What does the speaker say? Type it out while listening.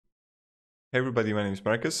Hey everybody, my name is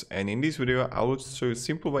Marcus, and in this video I will show you a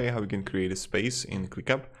simple way how you can create a space in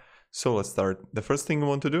Clickup. So let's start. The first thing you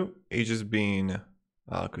want to do is just be in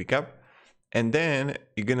Clickup, and then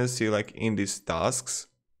you're gonna see like in these tasks,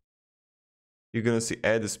 you're gonna see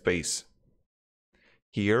add a space.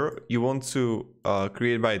 Here you want to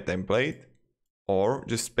create by a template or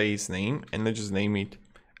just space name, and let's just name it,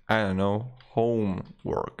 I don't know,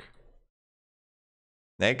 homework.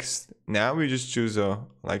 Next, now we just choose a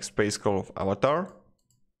like space color of avatar,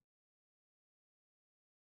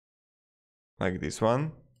 like this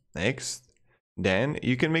one. Next, then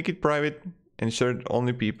you can make it private and share it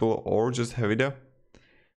only people, or just have it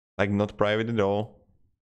like not private at all.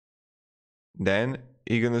 Then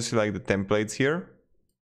you're gonna see like the templates here.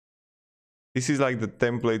 This is like the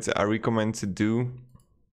templates I recommend to do,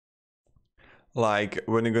 like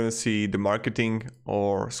when you're gonna see the marketing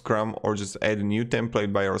or Scrum, or just add a new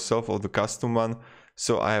template by yourself or the custom one.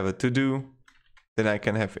 So I have a to do, then I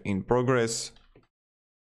can have in progress,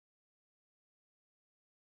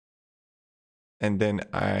 and then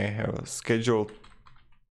I have a scheduled,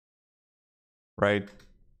 right?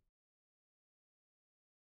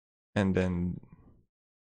 And then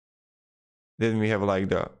we have like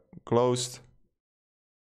the closed,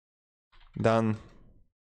 done,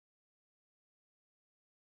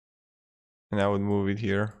 and I would move it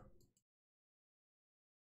here,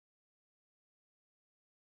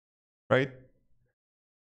 right?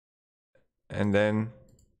 And then,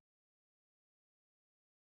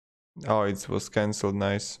 oh, it was cancelled,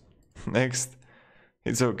 nice. Next,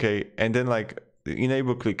 it's okay. And then like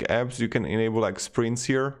enable click apps, you can enable like sprints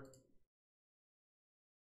here.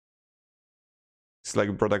 It's like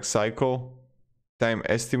a product cycle. Time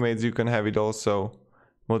estimates, you can have it also,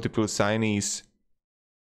 multiple signees,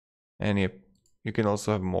 and yep, you can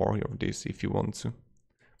also have more of this if you want to.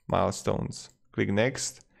 Milestones. Click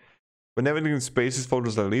next. When navigating spaces,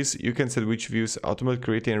 folders, or lists, you can set which views automatically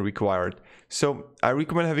created and required. So I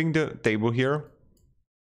recommend having the table here.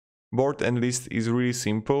 Board and list is really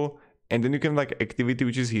simple, and then you can like activity,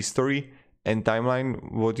 which is history, and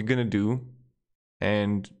timeline, what you're gonna do,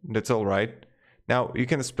 and that's all right. Now you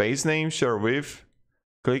can space name, share with,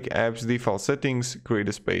 click apps, default settings, create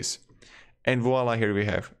a space, and voila, here we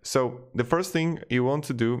have. So the first thing you want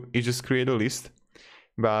to do is just create a list,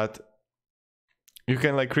 but you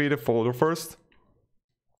can like create a folder first,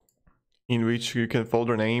 in which you can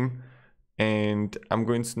folder name, and I'm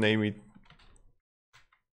going to name it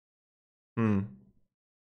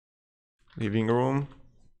living room.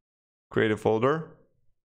 Create a folder,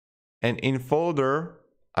 and in folder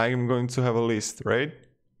I'm going to have a list, right?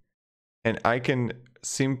 And I can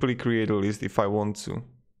simply create a list if I want to.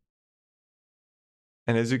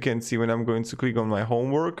 And as you can see, when I'm going to click on my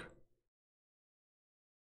homework,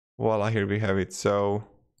 voila, here we have it. So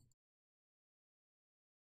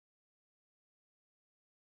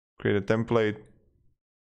create a template.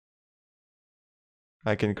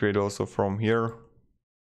 I can create also from here.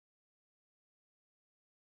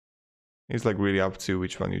 It's like really up to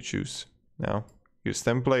which one you choose. Now use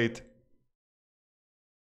template,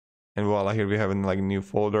 and voila, here we have a like new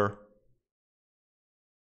folder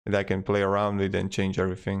that I can play around with and change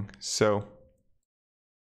everything. So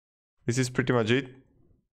this is pretty much it,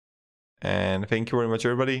 and thank you very much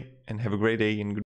everybody, and have a great day and good